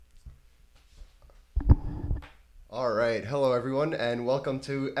All right. Hello, everyone, and welcome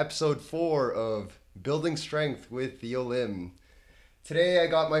to episode 4 of Building Strength with Theo Lim. Today, I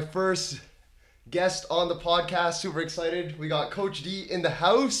got my first guest on the podcast. Super excited. We got Coach D in the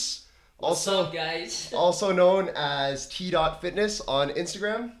house. What's up, guys? Also known as T. Fitness on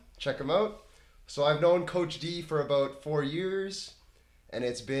Instagram. Check him out. So, I've known Coach D for about 4 years, and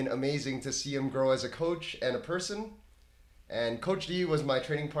it's been amazing to see him grow as a coach and a person. And Coach D was my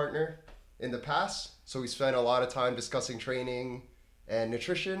training partner in the past, so we spent a lot of time discussing training and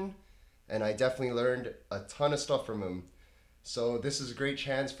nutrition, and I definitely learned a ton of stuff from him. So this is a great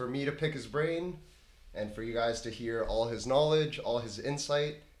chance for me to pick his brain and for you guys to hear all his knowledge, all his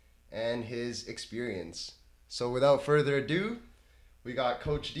insight, and his experience. So without further ado, we got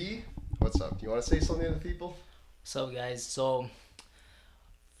Coach D. What's up? You want to say something to the people? What's up, guys? So,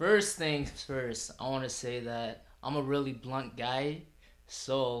 first things first, I want to say that I'm a really blunt guy,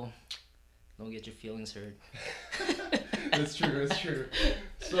 so don't get your feelings hurt. That's true.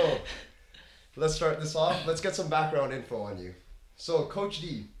 So, let's start this off. Let's get some background info on you. So, Coach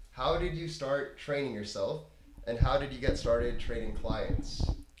D, how did you start training yourself, and how did you get started training clients?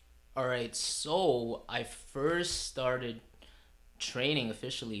 Alright, so I first started training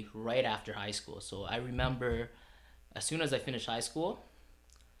officially right after high school. So, I remember as soon as I finished high school,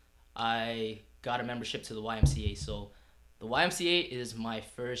 I got a membership to the YMCA. So, the YMCA is my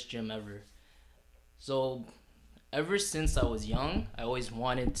first gym ever. So, ever since I was young, I always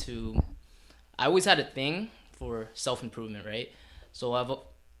had a thing for self-improvement, right? So,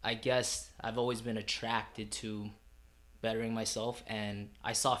 I guess I've always been attracted to bettering myself, and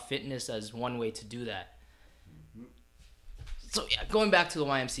I saw fitness as one way to do that. So, yeah, going back to the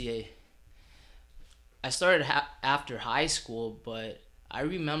YMCA, I started after high school, but I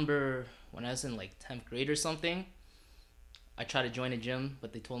remember when I was in like 10th grade or something, I tried to join a gym,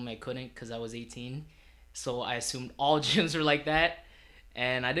 but they told me I couldn't because I was 18. So I assumed all gyms were like that.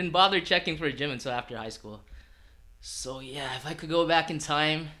 And I didn't bother checking for a gym until after high school. So yeah, if I could go back in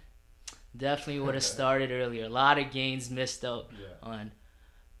time, definitely would have started earlier. A lot of gains missed out on.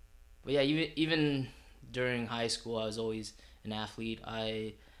 But yeah, even during high school, I was always an athlete.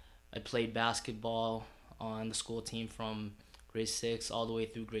 I played basketball on the school team from grade 6 all the way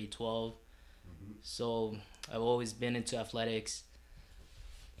through grade 12. So I've always been into athletics.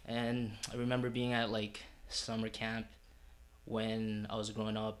 And I remember being at like summer camp when I was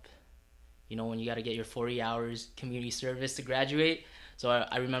growing up. You know, when you got to get your 40 hours community service to graduate. So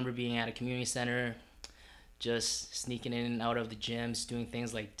I remember being at a community center, just sneaking in and out of the gyms, doing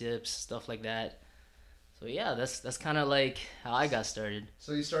things like dips, stuff like that. So yeah, that's kind of like how I got started.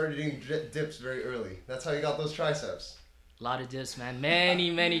 So you started doing dips very early. That's how you got those triceps. A lot of dips, man.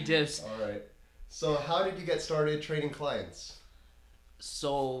 Many dips. All right. So how did you get started training clients?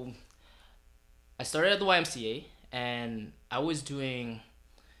 So I started at the YMCA, and I was doing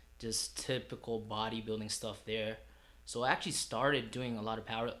just typical bodybuilding stuff there. So I actually started doing a lot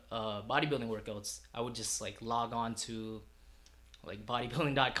of bodybuilding workouts. I would just like log on to like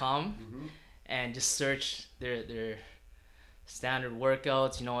bodybuilding.com and just search their standard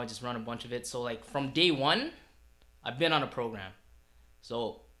workouts. You know, I just run a bunch of it. So like from day one, I've been on a program.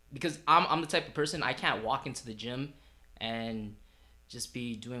 So because I'm the type of person, I can't walk into the gym and just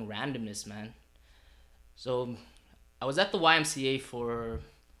be doing randomness, man. So I was at the YMCA for,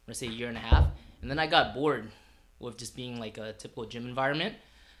 let's say, a year and a half, and then I got bored with just being like a typical gym environment.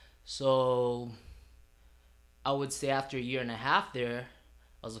 So I would say after a year and a half there,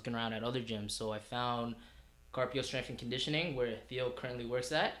 I was looking around at other gyms. So I found Carpio Strength and Conditioning, where Theo currently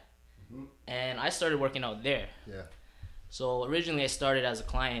works at, and I started working out there. Yeah. So originally I started as a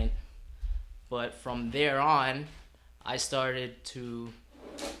client, but from there on, I started to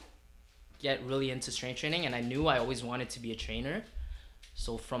get really into strength training, and I knew I always wanted to be a trainer.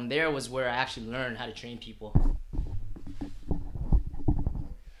 So from there was where I actually learned how to train people.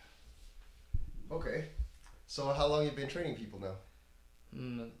 Okay. So how long have you been training people now?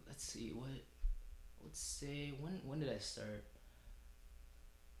 Let's see, when did I start?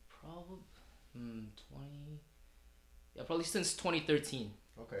 Probably 20. Yeah, probably since 2013.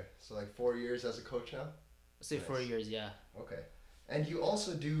 Okay. So like 4 years as a coach now? Let's say Nice. 4 years, yeah. Okay. And you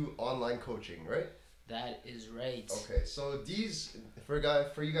also do online coaching, right? That is right. Okay. So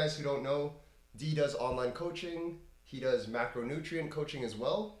for you guys who don't know, D does online coaching. He does macronutrient coaching as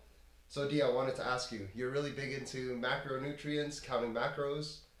well. So D, I wanted to ask you, you're really big into macronutrients, counting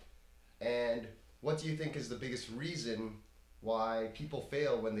macros. And what do you think is the biggest reason why people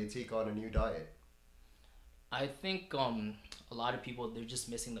fail when they take on a new diet? I think a lot of people, they're just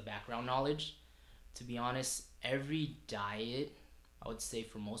missing the background knowledge. To be honest, every diet, I would say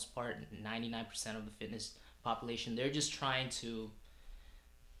for most part, 99% of the fitness population, they're just trying to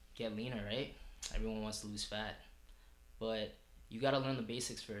get leaner, right? Everyone wants to lose fat. But you got to learn the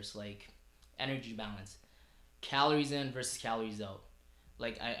basics first, like energy balance, calories in versus calories out.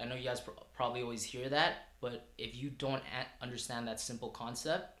 Like, I know you guys probably always hear that, but if you don't understand that simple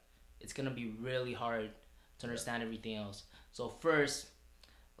concept, it's going to be really hard to understand everything else. So first,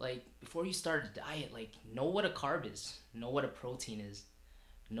 like, before you start a diet, like, know what a carb is, know what a protein is,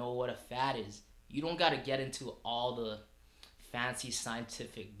 know what a fat is. You don't got to get into all the fancy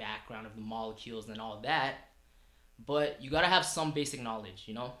scientific background of the molecules and all that, but you got to have some basic knowledge,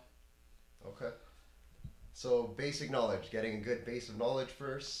 you know? Okay. So basic knowledge, getting a good base of knowledge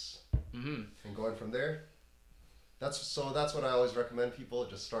first, and going from there. That's what I always recommend people.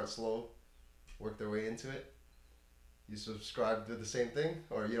 Just start slow, work their way into it. You subscribe to the same thing,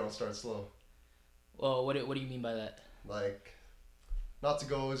 or you don't start slow? Well, what do you mean by that? Like, not to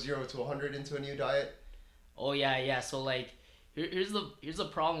go 0 to 100 into a new diet. Oh yeah. So like, here's the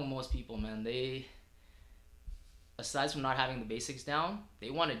problem with most people, man. They, aside from not having the basics down,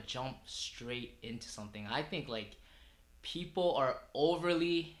 they want to jump straight into something. I think like people are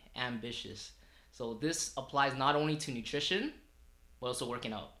overly ambitious. So this applies not only to nutrition, but also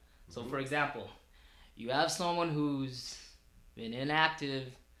working out. So for example, you have someone who's been inactive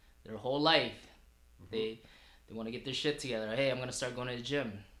their whole life. They want to get their shit together. Hey, I'm going to start going to the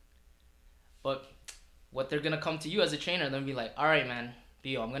gym. But what they're going to come to you as a trainer, they'll be like, all right, man,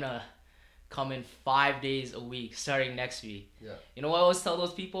 Theo, I'm going to come in 5 days a week starting next week. Yeah. You know what I always tell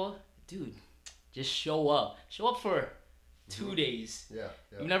those people? Dude, just show up. Show up for 2 days. Yeah.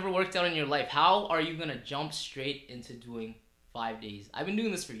 You've never worked out in your life. How are you going to jump straight into doing 5 days? I've been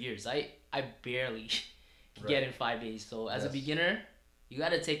doing this for years. I barely get in 5 days. So as a beginner, you got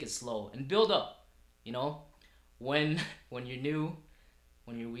to take it slow and build up. You know, when you're new,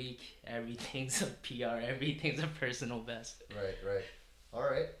 when you're weak, everything's a PR, everything's a personal best. Right. All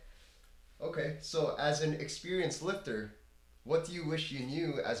right. Okay, so as an experienced lifter, what do you wish you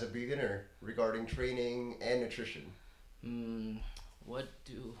knew as a beginner regarding training and nutrition? What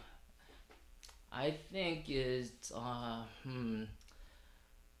do I think is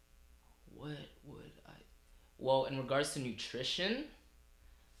what would I? Well, in regards to nutrition,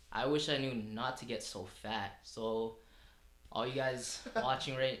 I wish I knew not to get so fat. So all you guys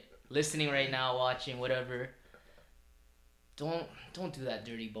listening right now, watching, whatever, don't do that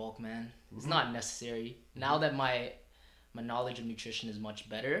dirty bulk, man. It's not necessary. Now that my knowledge of nutrition is much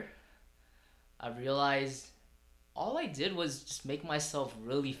better, I've realized all I did was just make myself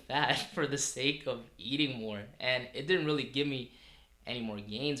really fat for the sake of eating more, and it didn't really give me any more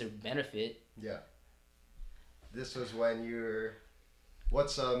gains or benefit. Yeah. This was when you're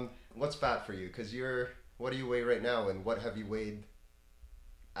what's fat for you? Cuz what do you weigh right now, and what have you weighed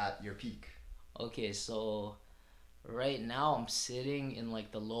at your peak? Okay, so right now I'm sitting in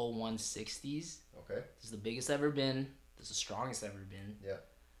like the low 160s. Okay. This is the biggest I've ever been. This is the strongest I've ever been. Yeah.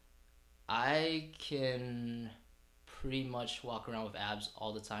 I can pretty much walk around with abs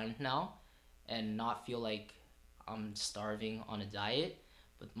all the time now and not feel like I'm starving on a diet.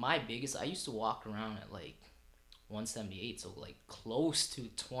 But my biggest, I used to walk around at like 178, so like close to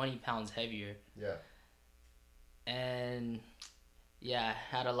 20 pounds heavier. Yeah. And yeah,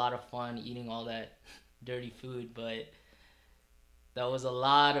 had a lot of fun eating all that dirty food, but that was a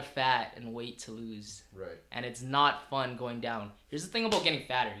lot of fat and weight to lose. Right. And it's not fun going down. Here's the thing about getting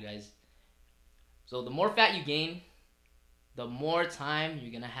fatter, guys. So the more fat you gain, the more time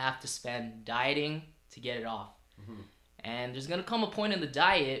you're going to have to spend dieting to get it off. And there's going to come a point in the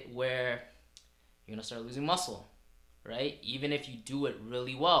diet where you're going to start losing muscle, right? Even if you do it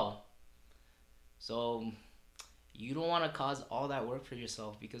really well. So you don't want to cause all that work for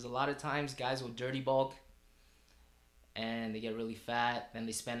yourself, because a lot of times guys will dirty bulk and they get really fat, and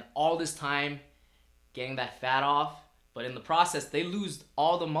they spend all this time getting that fat off, but in the process they lose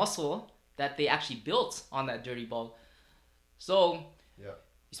all the muscle that they actually built on that dirty bulk. So yeah,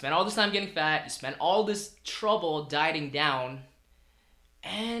 you spend all this time getting fat, you spend all this trouble dieting down,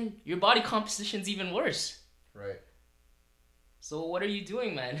 and your body composition's even worse. Right. So what are you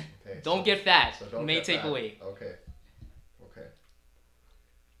doing, man? Okay, don't get fat. So don't Main get fat. takeaway. Okay.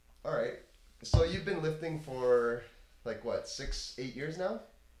 All right. So you've been lifting for like what, 6-8 years now?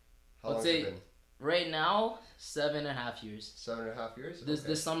 How long has it been? Right now, 7.5 years. 7.5 years?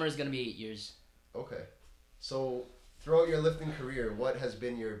 This summer is gonna be 8 years. Okay. So throughout your lifting career, what has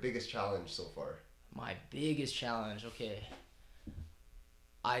been your biggest challenge so far? My biggest challenge, okay.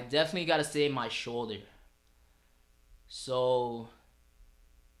 I definitely gotta say my shoulder. So,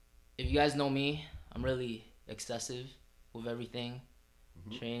 if you guys know me, I'm really excessive with everything.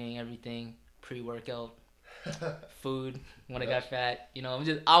 Training, everything, pre-workout. food when I Yeah. got fat.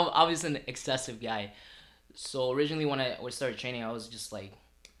 I'm just an excessive guy. So originally when I started training, I was just like,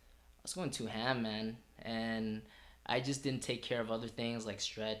 I was going too ham, man, and I just didn't take care of other things like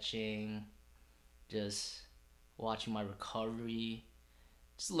stretching, just watching my recovery,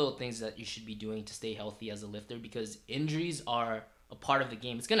 just little things that you should be doing to stay healthy as a lifter because injuries are a part of the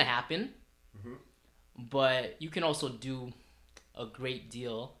game. It's gonna happen, Hmm. but you can also do a great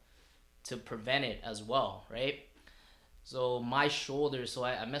deal to prevent it as well, right? So my shoulder,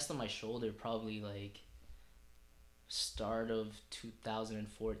 I messed up my shoulder probably like start of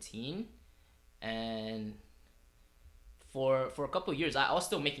 2014, and for a couple of years I was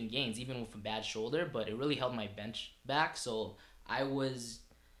still making gains even with a bad shoulder, but it really held my bench back. So I was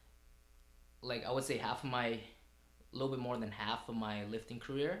like, I would say half of my, a little bit more than half of my lifting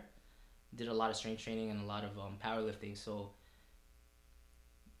career did a lot of strength training and a lot of powerlifting. So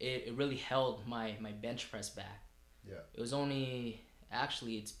it really held my bench press back. Yeah. It was only,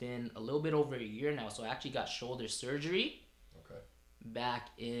 actually it's been a little bit over a year now. So I actually got shoulder surgery Okay. back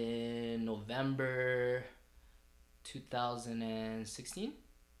in November 2016.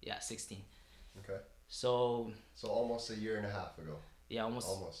 Yeah, 16. Okay. So So almost a year and a half ago. yeah, almost.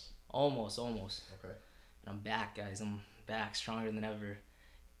 Okay. And I'm back, guys. I'm back stronger than ever.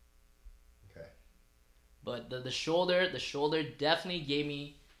 Okay. But the shoulder definitely gave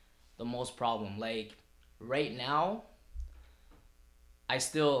me the most problem. Like right now, it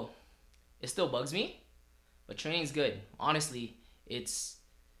still bugs me, but training's good. Honestly, it's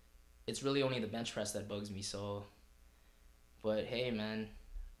really only the bench press that bugs me. So, but hey, man,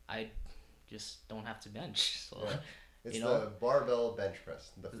 I just don't have to bench. So, Yeah. It's you know, the barbell bench press,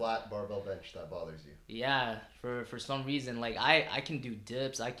 the flat barbell bench that bothers you. yeah, for some reason, like I can do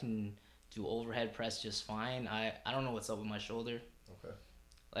dips, I can do overhead press just fine. I don't know what's up with my shoulder. Okay.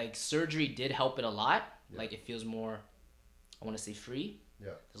 Like surgery did help it a lot. Yeah. Like it feels more, I want to say free.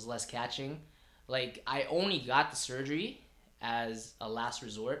 Yeah. There's less catching. Like I only got the surgery as a last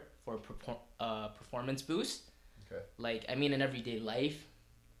resort for a performance boost. Okay. Like I mean in everyday life,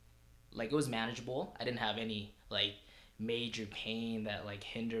 like it was manageable. I didn't have any like major pain that like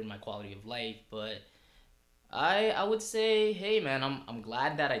hindered my quality of life, but I would say, hey man, I'm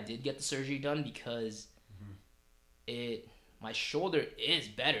glad that I did get the surgery done because Mhm. it my shoulder is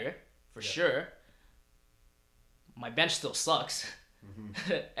better for Yeah. sure. My bench still sucks,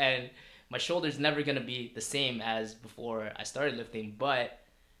 Mhm. and my shoulder's never gonna be the same as before I started lifting, but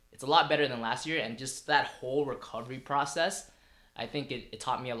it's a lot better than last year. And just that whole recovery process, I think it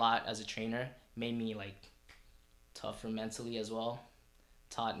taught me a lot as a trainer. Made me like tougher mentally as well.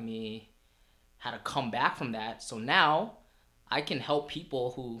 Taught me how to come back from that. So now I can help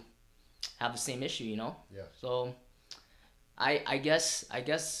people who have the same issue, you know? Yeah. So I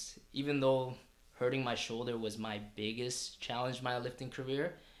guess even though hurting my shoulder was my biggest challenge in my lifting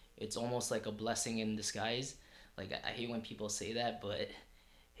career, it's almost like a blessing in disguise. Like I hate when people say that, but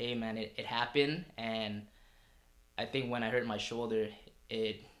hey man, it happened. And I think when I hurt my shoulder,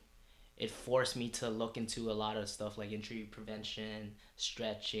 it forced me to look into a lot of stuff like injury prevention,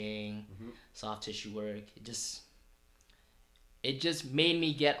 stretching, Mhm. soft tissue work. It just made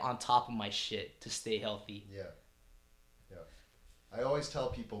me get on top of my shit to stay healthy. Yeah. Yeah. I always tell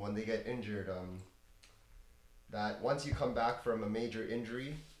people when they get injured, that once you come back from a major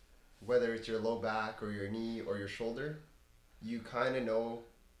injury, whether it's your low back or your knee or your shoulder, you kind of know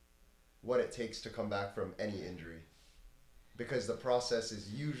what it takes to come back from any injury. Because the process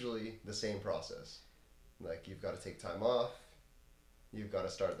is usually the same process. Like you've got to take time off, you've got to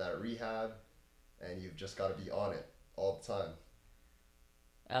start that rehab, and you've just got to be on it all the time.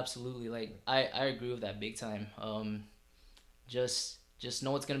 Absolutely. Like I agree with that big time. Just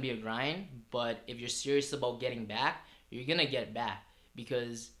know it's gonna be a grind, but if you're serious about getting back, you're gonna get back.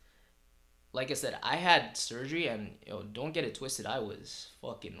 Because like I said, I had surgery, and don't get it twisted, I was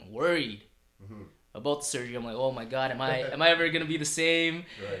fucking worried Hmm. about the surgery. I'm like, oh my god, am I ever gonna be the same?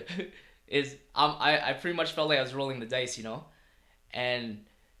 Right. I pretty much felt like I was rolling the dice, and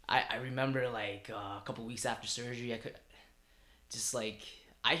I remember like a couple weeks after surgery, I could just like,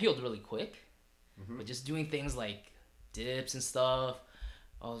 I healed really quick, Hmm. but just doing things like dips and stuff,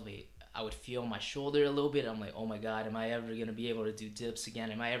 I would feel my shoulder a little bit. I'm like, oh my god, am I ever gonna be able to do dips again?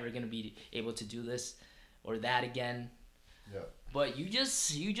 Am I ever gonna be able to do this or that again? Yeah. But you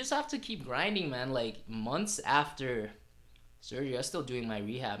just have to keep grinding, man. Like months after surgery, I was still doing my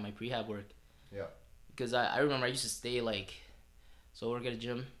prehab work. Yeah. Because I remember I used to stay like, so I work at a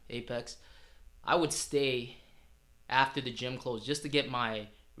gym, Apex. I would stay after the gym closed just to get my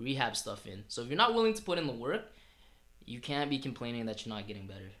rehab stuff in. So if you're not willing to put in the work, you can't be complaining that you're not getting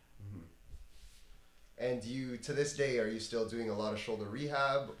better. And you, to this day, are you still doing a lot of shoulder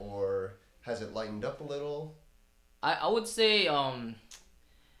rehab, or has it lightened up a little? I would say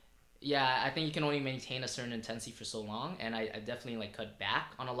yeah, I think you can only maintain a certain intensity for so long, and I definitely like cut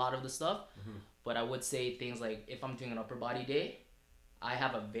back on a lot of the stuff. But I would say things like if I'm doing an upper body day, I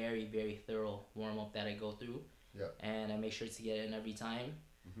have a very, very thorough warm up that I go through, Yeah. and I make sure to get in every time.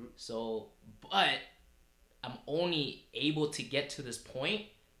 So, but I'm only able to get to this point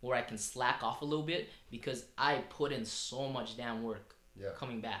where I can slack off a little bit because I put in so much damn work Yeah.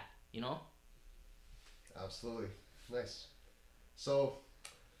 coming back, you know? Absolutely. Nice. So,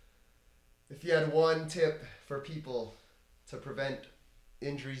 if you had one tip for people to prevent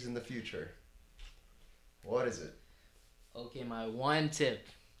injuries in the future, what is it? Okay, my one tip.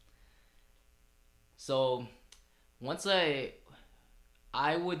 So, once I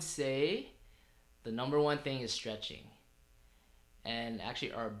would say the number one thing is stretching. And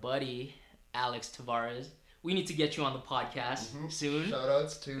actually, our buddy Alex Tavares, we need to get you on the podcast soon. Shout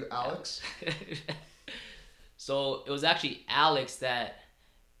outs to Alex. So it was actually Alex that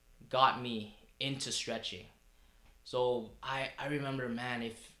got me into stretching. So I remember, man,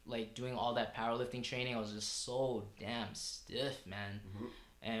 if like doing all that powerlifting training, I was just so damn stiff, man.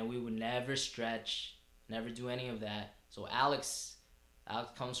 And we would never stretch, never do any of that. So Alex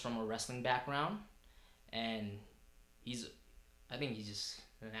comes from a wrestling background, and I think he's just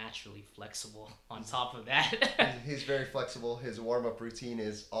naturally flexible on top of that. He's very flexible. His warm-up routine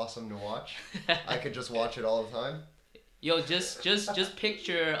is awesome to watch. I could just watch it all the time. Yo, just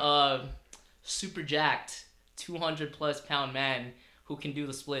picture a super jacked 200 plus pound man who can do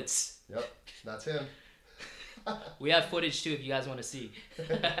the splits. Yep, that's him. We have footage too if you guys want to see.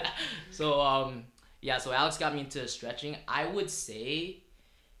 So yeah, so Alex got me into stretching. I would say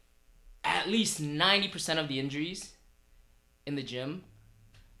at least 90% of the injuries in the gym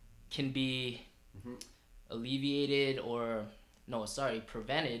can be alleviated or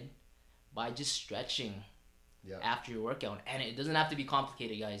prevented by just stretching after your workout. And it doesn't have to be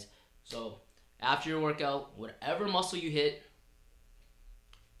complicated, guys. So after your workout, whatever muscle you hit,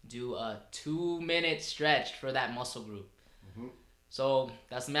 do a 2-minute stretch for that muscle group. So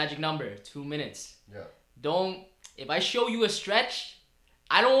that's the magic number, 2 minutes. Yeah. If I show you a stretch,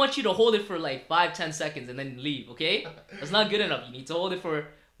 I don't want you to hold it for like 5-10 seconds and then leave, okay? That's not good enough. You need to hold it for,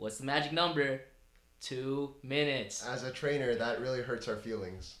 what's the magic number? 2 minutes. As a trainer, that really hurts our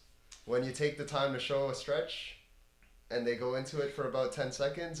feelings. When you take the time to show a stretch and they go into it for about 10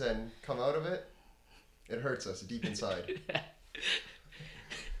 seconds and come out of it, it hurts us deep inside.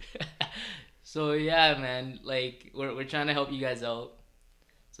 So yeah, man, like we're trying to help you guys out.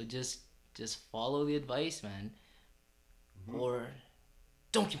 So just follow the advice, man. Or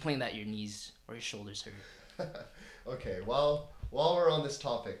don't complain that your knees or your shoulders hurt. Okay, while we're on this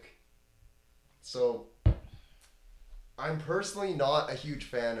topic, so I'm personally not a huge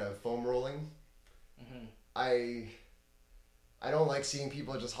fan of foam rolling. I don't like seeing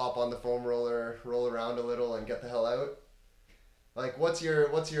people just hop on the foam roller, roll around a little, and get the hell out. Like, what's your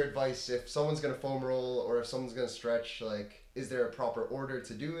advice if someone's gonna foam roll or if someone's gonna stretch? Like, is there a proper order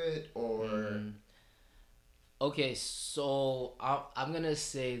to do it, or? Okay, so I'm gonna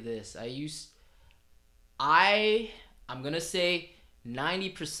say this. I'm gonna say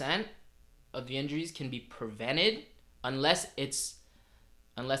 90% of the injuries can be prevented unless it's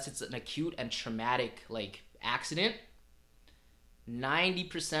an acute and traumatic like accident.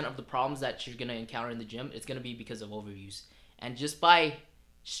 90% of the problems that you're gonna encounter in the gym, it's gonna be because of overuse. And just by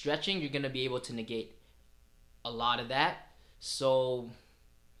stretching, you're gonna be able to negate a lot of that. So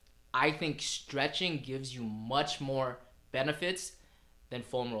I think stretching gives you much more benefits than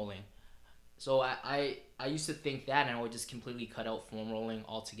foam rolling. So I used to think that, and I would just completely cut out foam rolling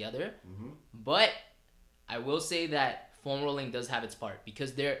altogether. But I will say that foam rolling does have its part,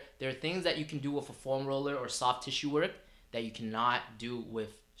 because there are things that you can do with a foam roller or soft tissue work that you cannot do with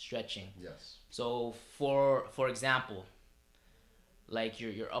stretching. Yes. So for example, like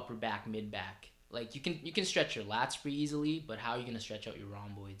your upper back, mid back, like you can stretch your lats pretty easily, but how are you gonna stretch out your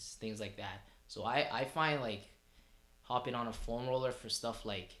rhomboids, things like that? So I find like hopping on a foam roller for stuff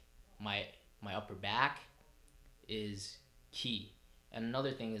like my upper back is key. And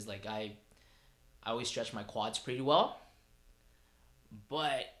another thing is like I always stretch my quads pretty well,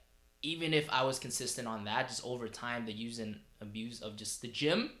 but even if I was consistent on that, just over time, the use and abuse of just the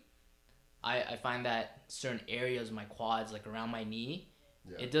gym, I find that certain areas of my quads, like around my knee,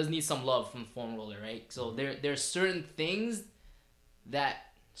 it does need some love from the foam roller, right? So there are certain things that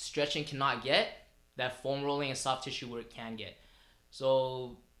stretching cannot get that foam rolling and soft tissue work can get.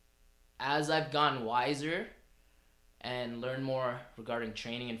 So as I've gotten wiser and learned more regarding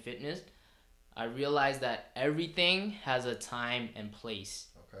training and fitness, I realized that everything has a time and place.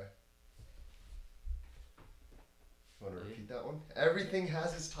 Okay. Want to repeat that one? Everything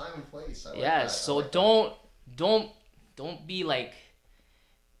has its time and place. I like Yeah, that. so like don't be like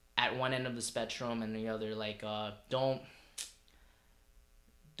at one end of the spectrum and the other. Like don't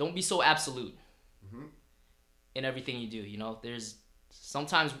be so absolute Mm-hmm. in everything you do. You know, there's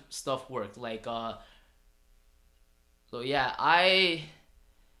sometimes stuff works. Like so yeah, I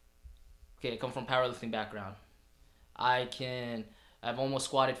come from powerlifting background. I've almost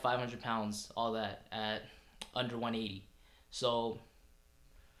squatted 500 pounds, all that at under 180. So,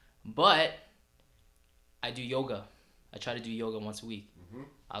 but I do yoga. I try to do yoga once a week. Mm-hmm.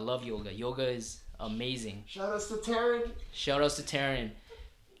 I love yoga. Yoga is amazing. Shout outs to Taryn. Shout outs to Taryn.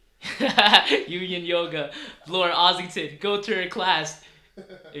 Union Yoga. Lauren Ossington. Go to her class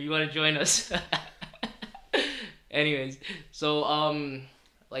if you want to join us. Anyways, so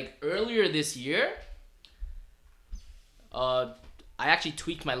like earlier this year, I actually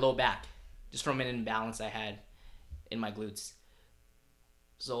tweaked my low back just from an imbalance I had in my glutes.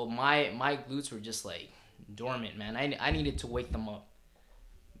 So my glutes were just like dormant, man. I needed to wake them up.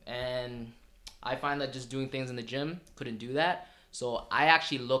 And I find that just doing things in the gym couldn't do that. So I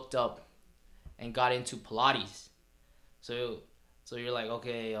actually looked up and got into Pilates. So you're like,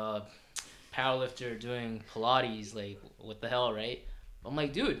 okay, powerlifter doing Pilates, like what the hell, right? I'm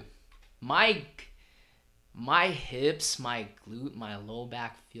like, dude, my hips, my glute, my low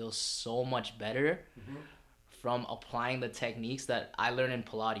back feels so much better from applying the techniques that I learned in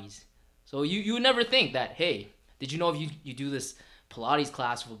Pilates. So you would never think that, hey, did you know if you do this Pilates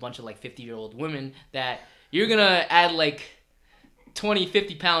class with a bunch of like 50-year-old women that you're gonna add like 20,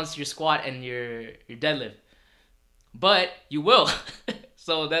 50 pounds to your squat and your deadlift? But you will.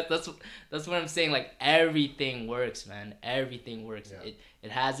 So that's what I'm saying. Like everything works, man. Everything works. Yeah.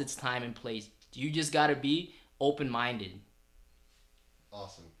 It has its time and place. You just gotta be open-minded.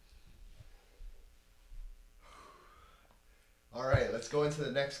 Awesome. All right, let's go into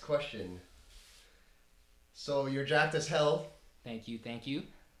the next question. So you're jacked as hell. Thank you.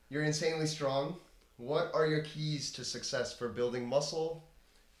 You're insanely strong. What are your keys to success for building muscle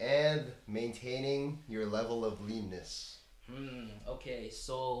and maintaining your level of leanness? Okay,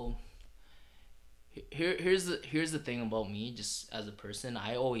 so here's the thing about me, just as a person.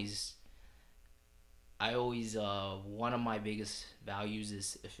 I always one of my biggest values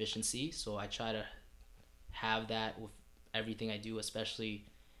is efficiency. So I try to have that with everything I do, especially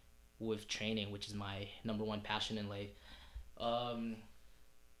with training, which is my number one passion in life.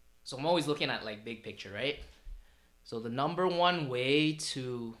 So I'm always looking at like big picture, right? So the number one way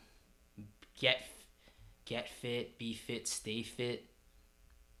to get fit, be fit, stay fit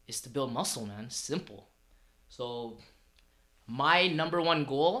is to build muscle, man. It's simple. So my number one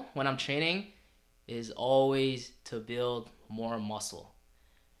goal when I'm training is always to build more muscle.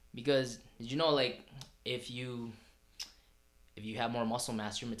 Because did you know, like, if you have more muscle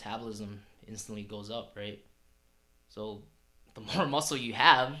mass, your metabolism instantly goes up, right? So the more muscle you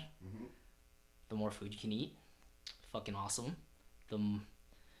have, the more food you can eat. Fucking awesome.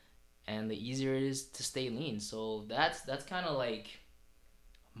 And the easier it is to stay lean. So that's kind of like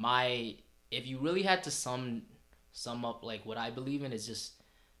if you really had to sum up like what I believe in, is just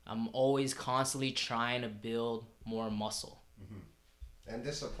I'm always constantly trying to build more muscle. And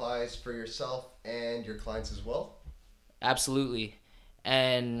this applies for yourself and your clients as well? Absolutely.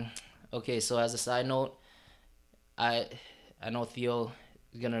 And okay, so as a side note, I know Theo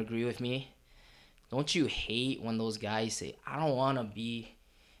is gonna agree with me. Don't you hate when those guys say, I don't want to be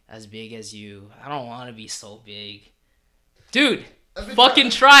as big as you. I don't want to be so big. Dude,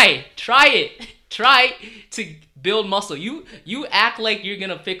 fucking try it. Try to build muscle. You act like you're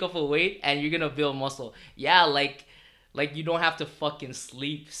gonna pick up a weight and you're gonna build muscle. Yeah, like you don't have to fucking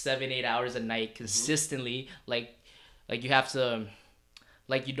sleep 7-8 hours a night consistently. Like you have to,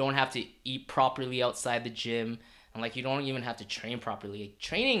 like you don't have to eat properly outside the gym, and like you don't even have to train properly. Like,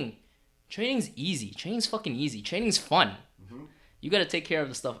 training's easy. Training's fucking easy. Training's fun. You gotta take care of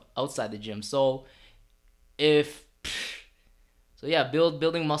the stuff outside the gym. So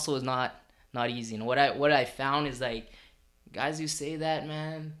building muscle is not easy. And what I found is like guys who say that,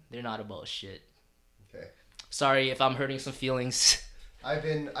 man, they're not about shit. Okay. Sorry if I'm hurting some feelings. I've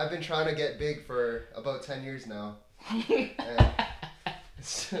been trying to get big for about 10 years now. And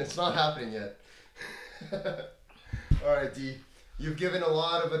it's not happening yet. All right, D. You've given a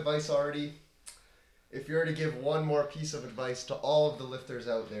lot of advice already. If you were to give one more piece of advice to all of the lifters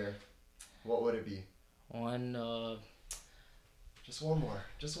out there, what would it be? Just one more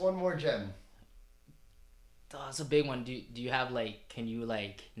gem. That's a big one. Do you have like, can you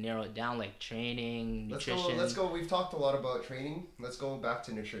like narrow it down, like training, nutrition? Let's go. We've talked a lot about training. Let's go back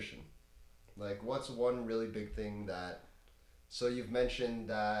to nutrition. Like, what's one really big thing that? So you've mentioned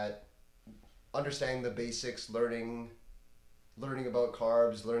that understanding the basics, learning about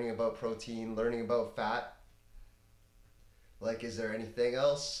carbs, learning about protein, learning about fat. Like, is there anything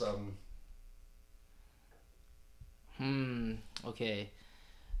else? Okay.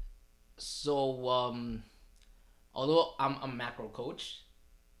 So, although I'm a macro coach,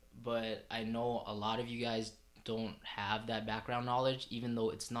 but I know a lot of you guys don't have that background knowledge, even though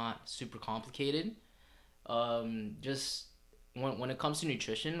it's not super complicated. Just when it comes to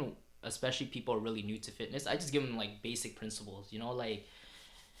nutrition, especially people are really new to fitness, I just give them like basic principles, you know, like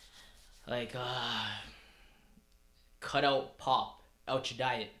cut out pop out your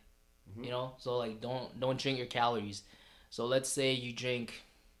diet, you know. So like don't drink your calories. So let's say you drink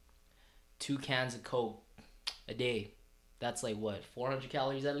 2 cans of Coke a day. That's like what, 400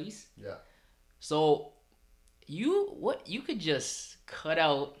 calories at least? Yeah. So you could just cut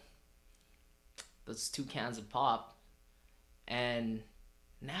out those 2 cans of pop, and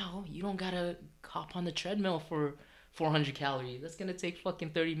now you don't gotta hop on the treadmill for 400 calories. That's gonna take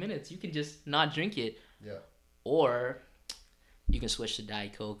fucking 30 minutes. You can just not drink it. Yeah. Or you can switch to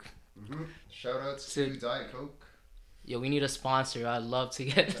Diet Coke. Shout outs to Diet Coke. Yo, we need a sponsor. I'd love to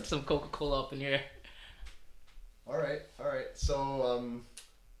get some Coca-Cola up in here. All right. So,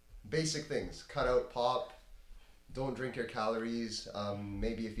 basic things: cut out pop. Don't drink your calories.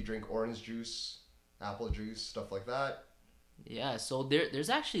 Maybe if you drink orange juice, apple juice, stuff like that. Yeah. So there's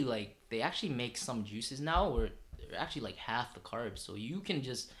actually like, they actually make some juices now where they're actually like half the carbs. So you can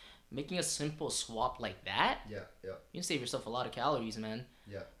just making a simple swap like that. Yeah. You can save yourself a lot of calories, man.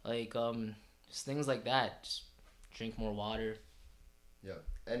 Yeah. Like just things like that. Just drink more water. Yeah.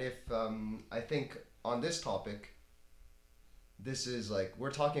 And if I think on this topic, this is like,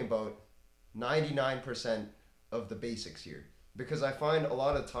 we're talking about 99% of the basics here, because I find a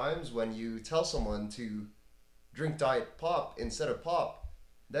lot of times when you tell someone to drink diet pop instead of pop,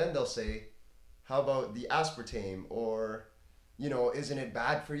 then they'll say, how about the aspartame, or, you know, isn't it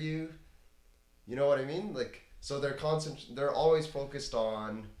bad for you? You know what I mean? Like, so they're always focused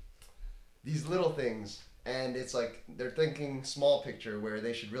on these little things, and it's like they're thinking small picture where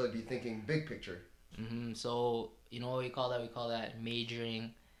they should really be thinking big picture. So you know what we call that? We call that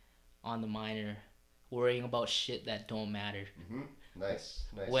majoring on the minor, worrying about shit that don't matter. Nice.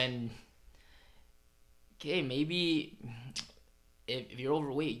 Maybe if you're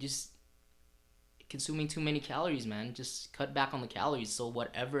overweight, just consuming too many calories, man. Just cut back on the calories. So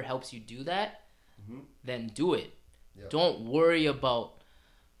whatever helps you do that, then do it. Yep. Don't worry about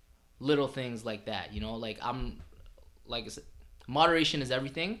little things like that. You know, like I said, moderation is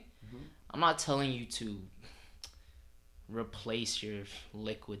everything. I'm not telling you to replace your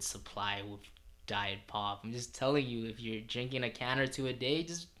liquid supply with diet pop. I'm just telling you, if you're drinking a can or two a day,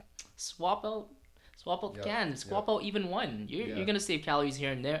 just swap out the can, swap out even one. You're gonna save calories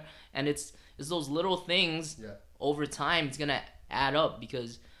here and there, and it's those little things over time. It's gonna add up,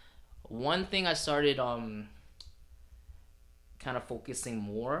 because one thing I started kind of focusing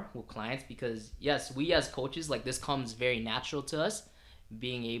more with clients, because yes, we as coaches, like, this comes very natural to us,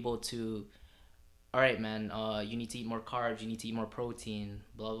 being able to, all right, man, you need to eat more carbs, you need to eat more protein,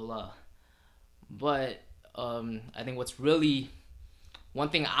 blah blah blah. But I think what's really one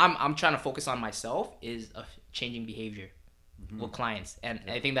thing I'm trying to focus on myself is changing behavior with clients, and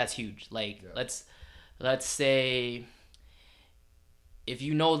I think that's huge. Like, let's say if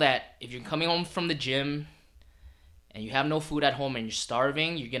you know that if you're coming home from the gym and you have no food at home and you're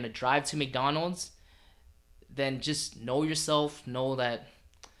starving, you're gonna drive to McDonald's, then just know yourself, know that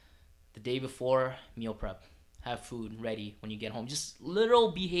the day before, meal prep, have food ready when you get home. Just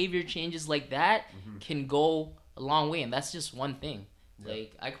little behavior changes like that can go a long way, and that's just one thing.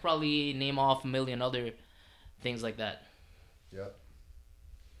 Like, I could probably name off a million other things like that. Yep.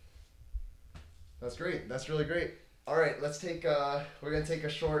 That's great. That's really great. All right, let's take we're going to take a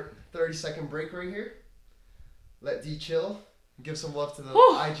short 30-second break right here. Let D chill. Give some love to the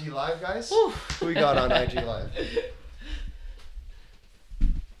IG Live guys. Who we got on IG Live? Who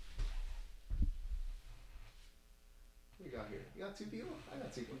we got here? You got 2 people? I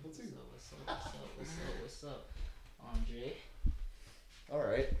got 2 people too. What's up, Andre? All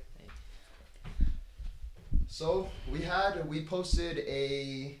right. So we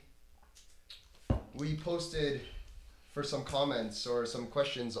posted for some comments or some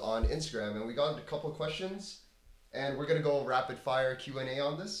questions on Instagram, and we got a couple of questions, and we're gonna go rapid fire Q&A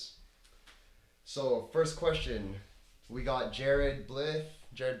on this. So first question, we got Jared Blith.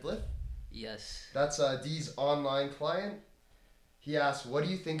 Yes. That's D's online client. He asked, what do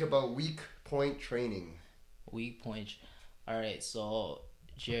you think about weak point training? Weak point. All right, so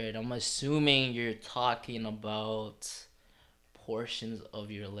Jared, I'm assuming you're talking about portions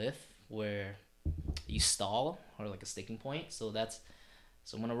of your lift where you stall or like a sticking point. So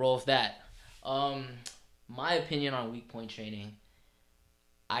I'm gonna roll with that. Um, my opinion on weak point training,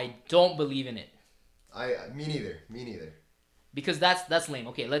 I don't believe in it Me neither. Me neither. because that's lame.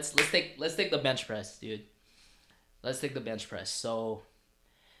 Okay, let's take the bench press, dude. Let's take the bench press. So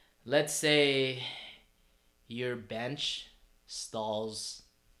let's say your bench stalls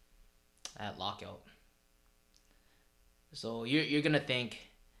at lockout. So you're gonna think,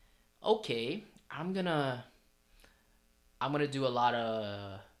 okay, I'm gonna do a lot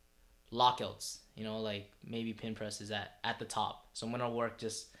of lockouts. Like maybe pin presses at the top. So I'm gonna work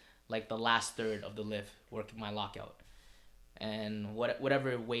just like the last third of the lift, working my lockout, and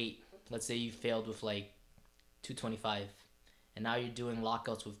whatever weight. Let's say you failed with like 225, and now you're doing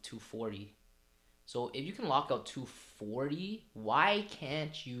lockouts with 240. So if you can lock out 240, why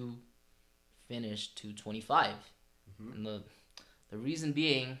can't you finish 225? And the reason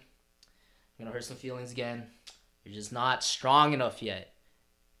being, I'm gonna hurt some feelings again. You're just not strong enough yet.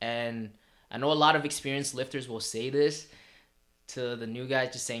 And I know a lot of experienced lifters will say this to the new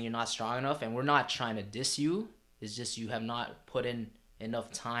guys, just saying you're not strong enough. And we're not trying to diss you. It's just you have not put in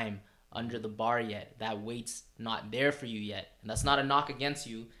enough time under the bar yet. That weight's not there for you yet. And that's not a knock against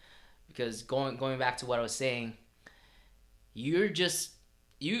you, because going back to what I was saying, you're just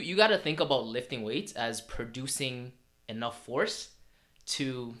you got to think about lifting weights as producing enough force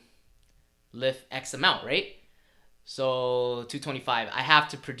to lift X amount, right? So 225, I have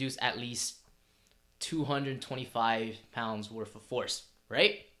to produce at least 225 pounds worth of force,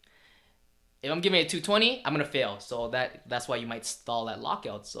 right? If I'm giving it 220, I'm gonna fail. So that's why you might stall at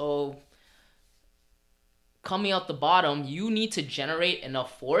lockout. So coming out the bottom, you need to generate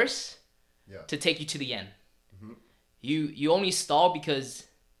enough force to take you to the end. Mm-hmm. You only stall because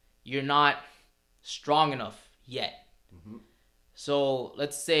you're not strong enough yet. Mm-hmm. So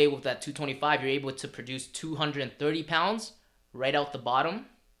let's say with that 225, you're able to produce 230 pounds right out the bottom.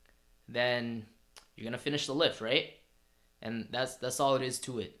 Then you're gonna finish the lift, right? And that's all it is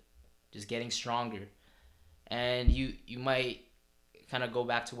to it. Just getting stronger. And you might kind of go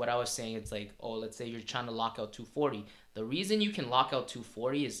back to what I was saying. It's like, oh, let's say you're trying to lock out 240. The reason you can lock out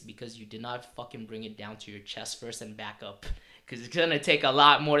 240 is because you did not fucking bring it down to your chest first and back up. Because it's gonna take a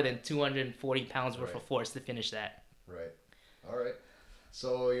lot more than 240 pounds worth of force to finish that. Right. All right.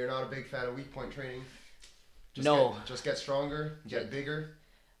 So you're not a big fan of weak point training? Just get stronger, get bigger?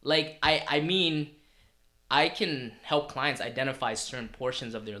 Like, I mean, I can help clients identify certain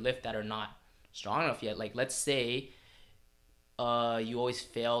portions of their lift that are not strong enough yet. Like, let's say you always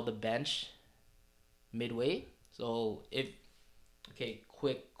fail the bench midway. So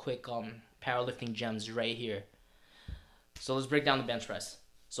quick powerlifting gems right here. So let's break down the bench press.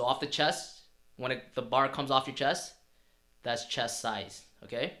 So off the chest, when the bar comes off your chest, that's chest size,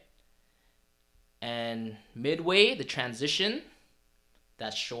 okay? And midway, the transition,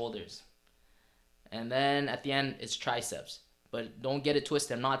 that's shoulders. And then at the end, it's triceps. But don't get it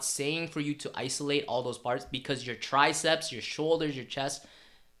twisted. I'm not saying for you to isolate all those parts, because your triceps, your shoulders, your chest,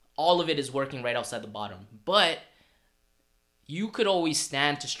 all of it is working right outside the bottom. But you could always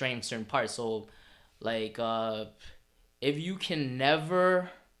stand to strengthen certain parts. So, like, if you can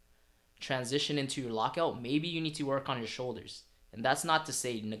never transition into your lockout, maybe you need to work on your shoulders. And that's not to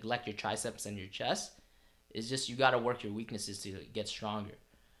say neglect your triceps and your chest. It's just you got to work your weaknesses to get stronger.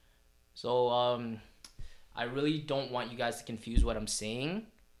 So I really don't want you guys to confuse what I'm saying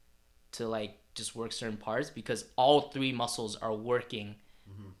to like just work certain parts, because all three muscles are working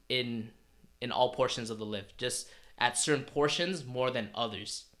in all portions of the lift, just at certain portions more than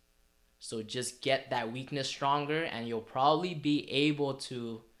others. So just get that weakness stronger, and you'll probably be able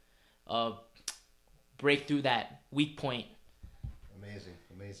to break through that weak point.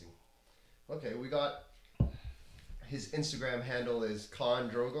 Amazing. Okay, we got his Instagram handle is Khan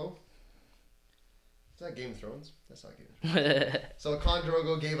Drogo. Is that Game of Thrones? That's not Game of Thrones. So Khan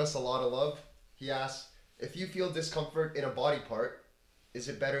Drogo gave us a lot of love. He asked, if you feel discomfort in a body part, is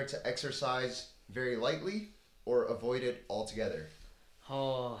it better to exercise very lightly or avoid it altogether?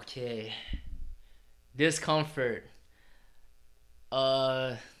 Okay. Discomfort.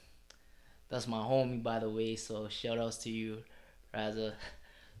 That's my homie, by the way, so shout outs to you, Raza.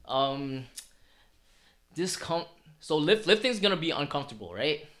 So lifting's gonna be uncomfortable,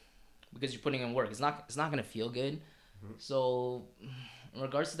 right? Because you're putting in work. It's not gonna feel good. Mm-hmm. So in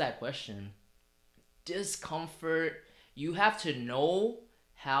regards to that question, discomfort, you have to know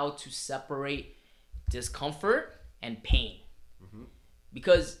how to separate discomfort and pain. Mm-hmm.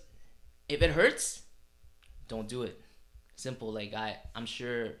 Because if it hurts, don't do it. Simple. Like I'm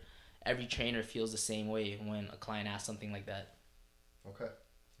sure every trainer feels the same way when a client asks something like that. Okay.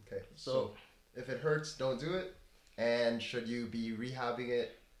 Okay. So if it hurts, don't do it. And should you be rehabbing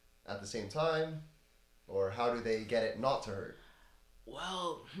it at the same time? Or how do they get it not to hurt?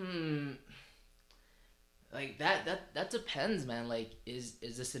 well, like that depends, man. Like is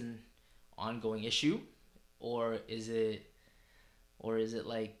this an ongoing issue, or is it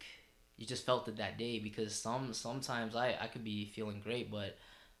like you just felt it that day? Because sometimes I could be feeling great, but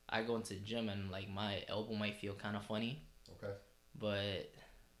I go into the gym and like my elbow might feel kind of funny. Okay. But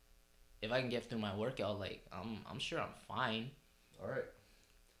if I can get through my workout, like I'm sure I'm fine. All right.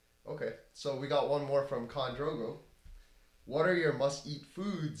 Okay. So we got one more from Condrogo. What are your must-eat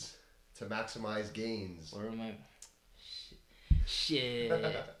foods to maximize gains? Where am I? Shit.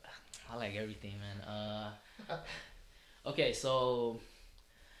 I like everything, man. Okay, so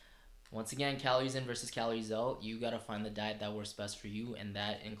once again, calories in versus calories out. You gotta find the diet that works best for you, and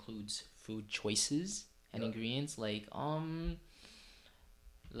that includes food choices and ingredients.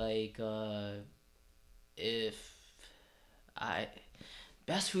 If I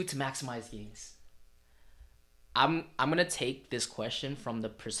best food to maximize gains. I'm gonna take this question from the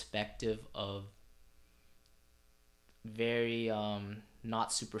perspective of very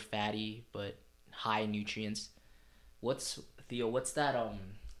not super fatty but high nutrients. What's Theo? What's that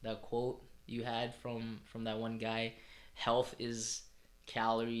quote you had from that one guy? Health is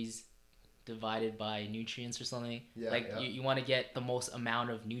calories divided by nutrients or something. Yeah, like yeah. you want to get the most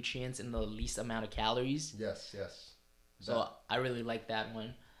amount of nutrients in the least amount of calories. Yes, yes. So I really like that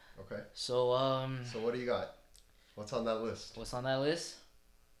one. Okay. So So what do you got? What's on that list? what's on that list?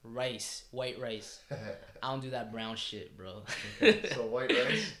 Rice, white rice. I don't do that brown shit, bro. Okay, so white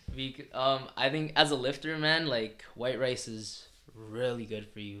rice. I think as a lifter, man, like white rice is really good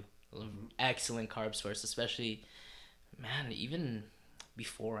for you. Excellent carb source, especially, man, even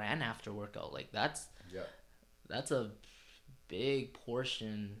before and after workout. Like that's a big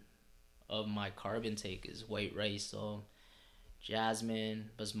portion of my carb intake is white rice. So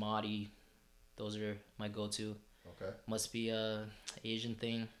jasmine, basmati, those are my go-to. Okay. Must be a Asian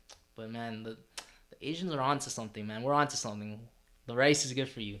thing, but man, the Asians are onto something, man. We're onto something. The rice is good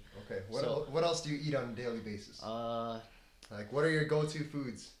for you. Okay. What else do you eat on a daily basis? Like what are your go-to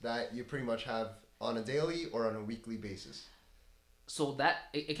foods that you pretty much have on a daily or on a weekly basis? So that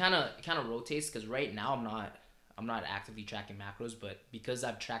it kind of rotates because right now I'm not actively tracking macros, but because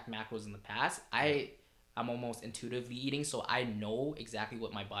I've tracked macros in the past, I'm almost intuitively eating, so I know exactly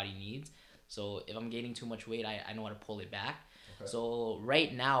what my body needs. So if I'm gaining too much weight, I know how to pull it back. Okay. So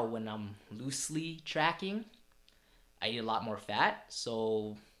right now, when I'm loosely tracking, I eat a lot more fat.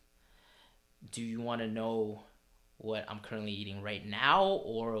 So do you want to know what I'm currently eating right now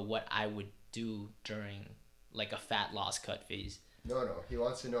or what I would do during like a fat loss cut phase? No. He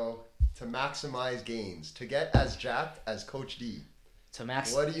wants to know to maximize gains, to get as jacked as Coach D.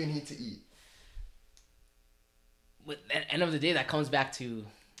 What do you need to eat? But at the end of the day, that comes back to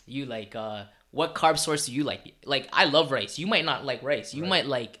you, like what carb source do you like? Like I love rice. You might not like rice. You might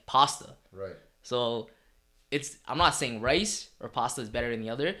like pasta. Right. So I'm not saying rice or pasta is better than the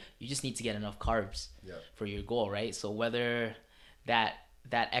other. You just need to get enough carbs for your goal, right? So whether that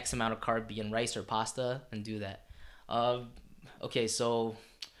X amount of carb be in rice or pasta, and do that. Okay, so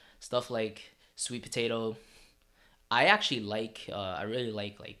stuff like sweet potato. I actually like. I really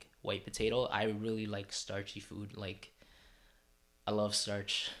like white potato. I really like starchy food. Like I love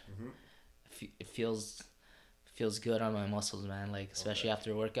starch. Mm-hmm. It feels good on my muscles, man. Like especially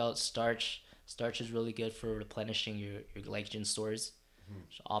after a workout, starch is really good for replenishing your glycogen stores. Mm-hmm.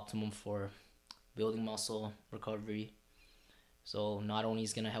 It's optimum for building muscle recovery. So not only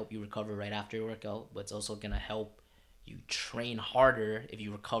is gonna help you recover right after your workout, but it's also gonna help you train harder if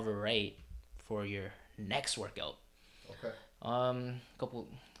you recover right for your next workout. Okay.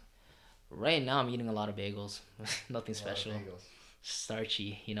 Right now I'm eating a lot of bagels. Nothing special.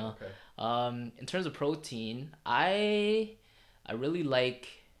 Starchy, you know. Okay. In terms of protein, I really like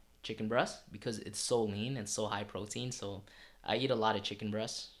chicken breast because it's so lean and so high protein. So I eat a lot of chicken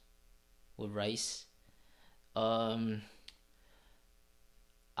breast with rice. I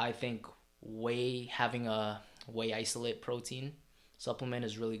think having a whey isolate protein supplement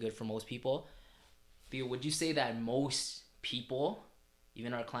is really good for most people. Theo, would you say that most people,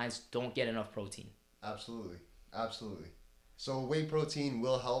 even our clients, don't get enough protein? Absolutely. So whey protein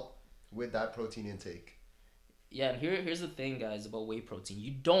will help with that protein intake. Yeah, and here's the thing, guys, about whey protein.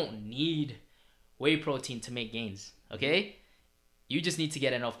 You don't need whey protein to make gains, okay? you just need to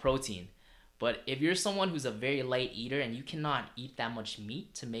get enough protein. But if you're someone who's a very light eater and you cannot eat that much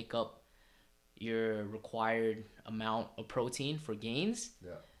meat to make up your required amount of protein for gains,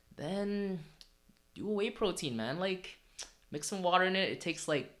 Yeah. then do a whey protein, man. Like, mix some water in it. It takes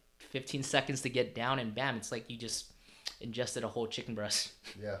like 15 seconds to get down, and bam, it's like you just ingested a whole chicken breast.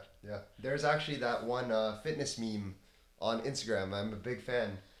 Yeah, yeah. There's actually that one fitness meme on Instagram. I'm a big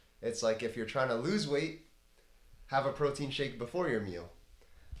fan. It's like if you're trying to lose weight, have a protein shake before your meal.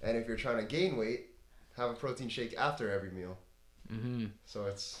 And if you're trying to gain weight, have a protein shake after every meal. Mm-hmm. So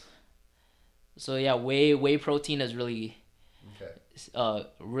it's... So yeah, whey protein is really Okay. a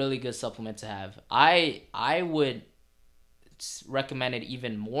really good supplement to have. I would recommend it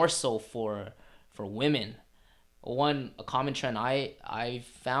even more so for women. A common trend I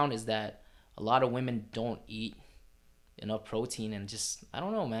found is that a lot of women don't eat enough protein, and just, I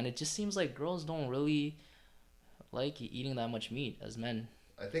don't know, man, it just seems like girls don't really like eating that much meat as men.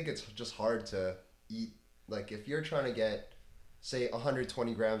 I think it's just hard to eat. Like if you're trying to get, say,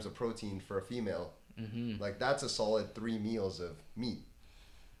 120 grams of protein for a female, like that's a solid 3 meals of meat.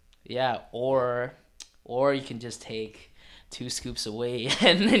 Yeah, or you can just take 2 scoops away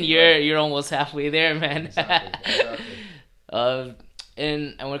and then you're almost halfway there, man. Exactly.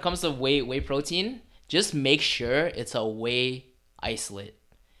 And when it comes to whey protein, just make sure it's a whey isolate.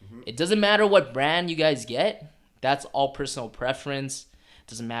 It doesn't matter what brand you guys get. That's all personal preference.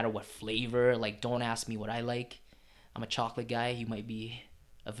 Doesn't matter what flavor. Like, don't ask me what I like. I'm a chocolate guy. You might be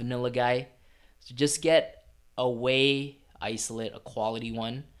a vanilla guy. So just get a whey isolate, a quality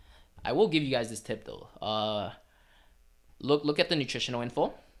one. I will give you guys this tip though. Look at the nutritional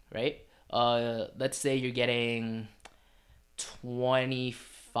info, right? Let's say you're getting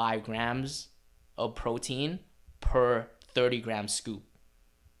 25 grams of protein per 30 gram scoop.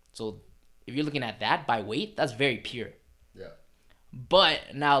 So if you're looking at that by weight, that's very pure. Yeah. But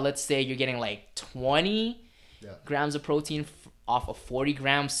now let's say you're getting like 20 grams of protein off a 40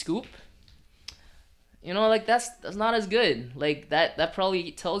 gram scoop. You know, like that's not as good. Like that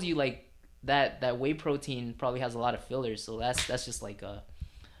probably tells you like that whey protein probably has a lot of fillers. So that's just like a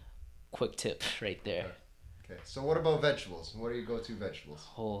quick tip right there. Okay. So what about vegetables? What are your go-to vegetables?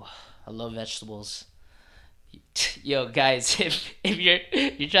 Oh, I love vegetables. Yo, guys, if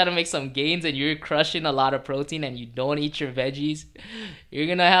you're trying to make some gains and you're crushing a lot of protein and you don't eat your veggies, you're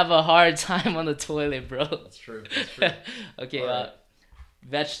gonna have a hard time on the toilet, bro. That's true. That's true. Okay, Right.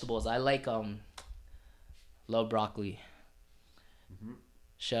 vegetables. I like love broccoli.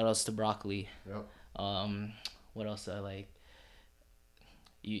 Shout outs to broccoli. Yep. What else do I like?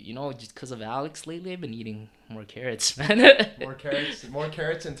 You know, just because of Alex lately, I've been eating more carrots, man. More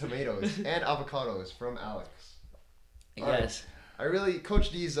carrots and tomatoes and avocados from Alex. Yes. Right.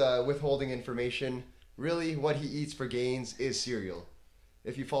 Coach D's withholding information. Really, what he eats for gains is cereal.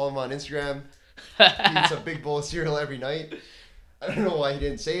 If you follow him on Instagram, he eats a big bowl of cereal every night. I don't know why he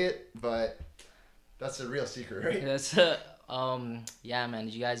didn't say it, but that's a real secret, right? That's yeah, man.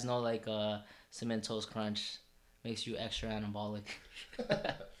 Did you guys know like Cinnamon Toast Crunch makes you extra anabolic?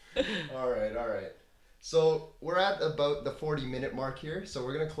 All right. So we're at about the 40-minute mark here, so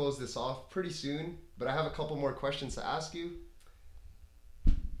we're gonna close this off pretty soon. But I have a couple more questions to ask you.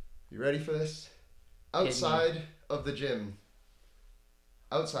 You ready for this? Outside of the gym,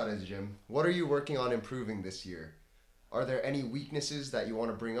 what are you working on improving this year? Are there any weaknesses that you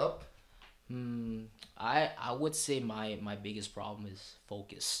want to bring up? I would say my biggest problem is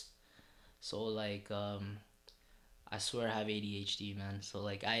focus. So like I swear I have ADHD, man. So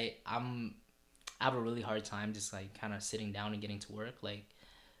like I have a really hard time just like kind of sitting down and getting to work. Like,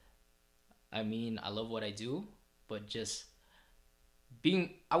 I mean, I love what I do, but just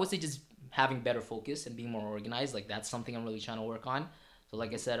I would say just having better focus and being more organized. Like that's something I'm really trying to work on. So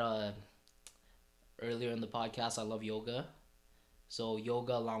like I said earlier in the podcast, I love yoga. So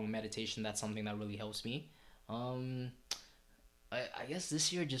yoga along with meditation, that's something that really helps me. I guess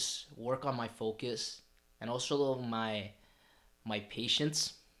this year just work on my focus and also my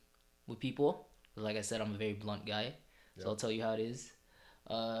patience with people. Like I said, I'm a very blunt guy, so I'll tell you how it is.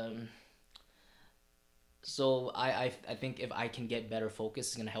 So I think if I can get better focus,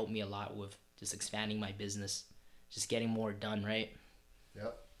 it's gonna help me a lot with just expanding my business, just getting more done, right?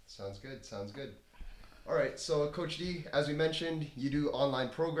 Yep, sounds good. All right, so Coach D, as we mentioned, you do online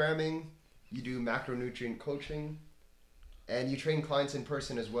programming, you do macronutrient coaching, and you train clients in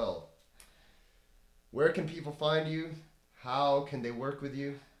person as well. Where can people find you? How can they work with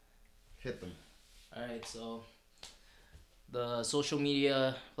you? Hit them. All right, so the social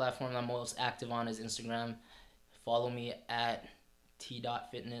media platform I'm most active on is Instagram. Follow me at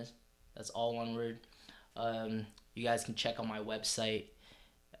t.fitness. That's all one word. you guys can check out my website,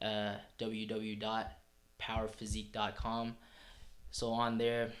 www.powerphysique.com. So on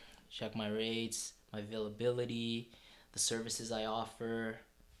there, check my rates, my availability, the services I offer,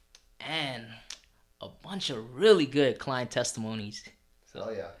 and a bunch of really good client testimonies.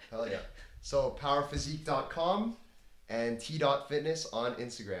 Hell yeah. So powerphysique.com and t.fitness on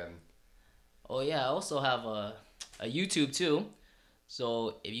Instagram. Oh yeah, I also have a YouTube too.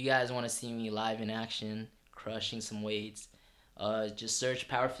 So if you guys want to see me live in action, crushing some weights, just search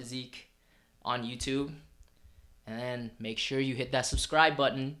Power Physique on YouTube, and then make sure you hit that subscribe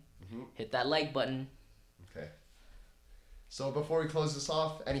button, hit that like button. Okay. So before we close this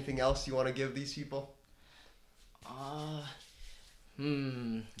off, anything else you want to give these people?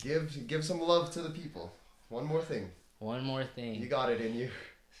 Give some love to the people. One more thing. One more thing. You got it in you.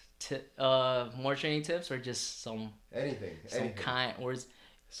 More training tips or just some anything. Kind words.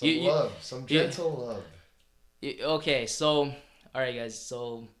 Some love, some gentle love. Okay, so all right, guys.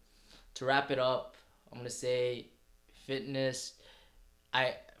 So to wrap it up, I'm gonna say fitness.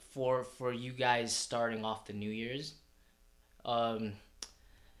 For you guys starting off the New Year's,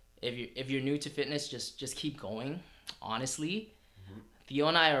 if you're new to fitness, just keep going. Honestly, Theo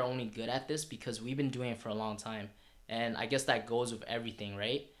and I are only good at this because we've been doing it for a long time, and I guess that goes with everything,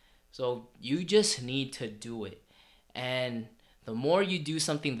 right? So you just need to do it, and the more you do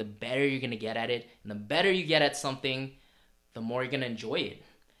something, the better you're gonna get at it, and the better you get at something, the more you're gonna enjoy it,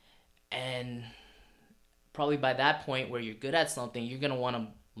 and probably by that point where you're good at something, you're gonna want to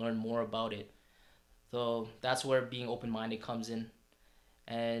learn more about it. So that's where being open-minded comes in,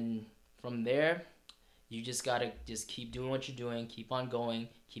 and from there, you just gotta just keep doing what you're doing, keep on going,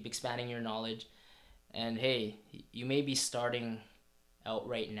 keep expanding your knowledge, and hey, you may be starting out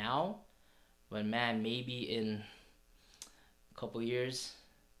right now, but man, maybe in a couple years,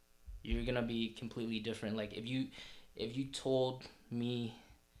 you're gonna be completely different. Like if you told me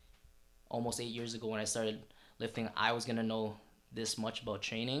almost 8 years ago when I started lifting, I was gonna know this much about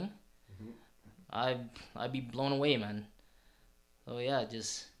training, I'd be blown away, man. So yeah,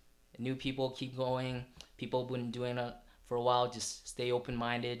 just new people, keep going. People who've been doing it for a while, just stay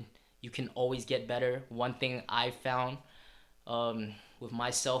open-minded. You can always get better. One thing I found with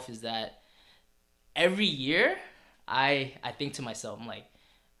myself is that every year I think to myself, I'm like,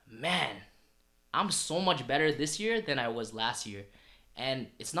 man, I'm so much better this year than I was last year. And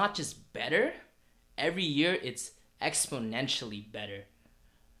it's not just better. Every year it's exponentially better.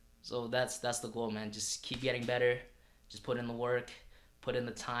 So that's the goal, man. Just keep getting better. Just put in the work, put in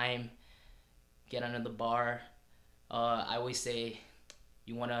the time, get under the bar. I always say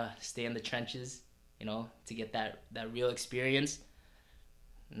you want to stay in the trenches, to get that real experience.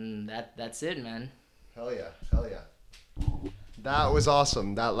 And that's it, man. Hell yeah. That was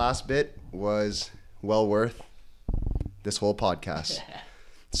awesome. That last bit was well worth this whole podcast.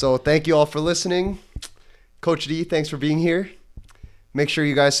 So thank you all for listening. Coach D, thanks for being here. Make sure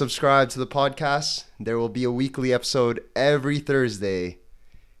you guys subscribe to the podcast. There will be a weekly episode every Thursday.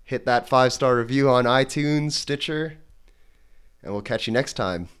 Hit that 5-star review on iTunes, Stitcher, and we'll catch you next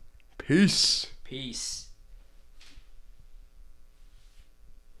time. Peace. Peace.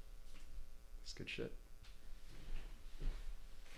 That's good shit.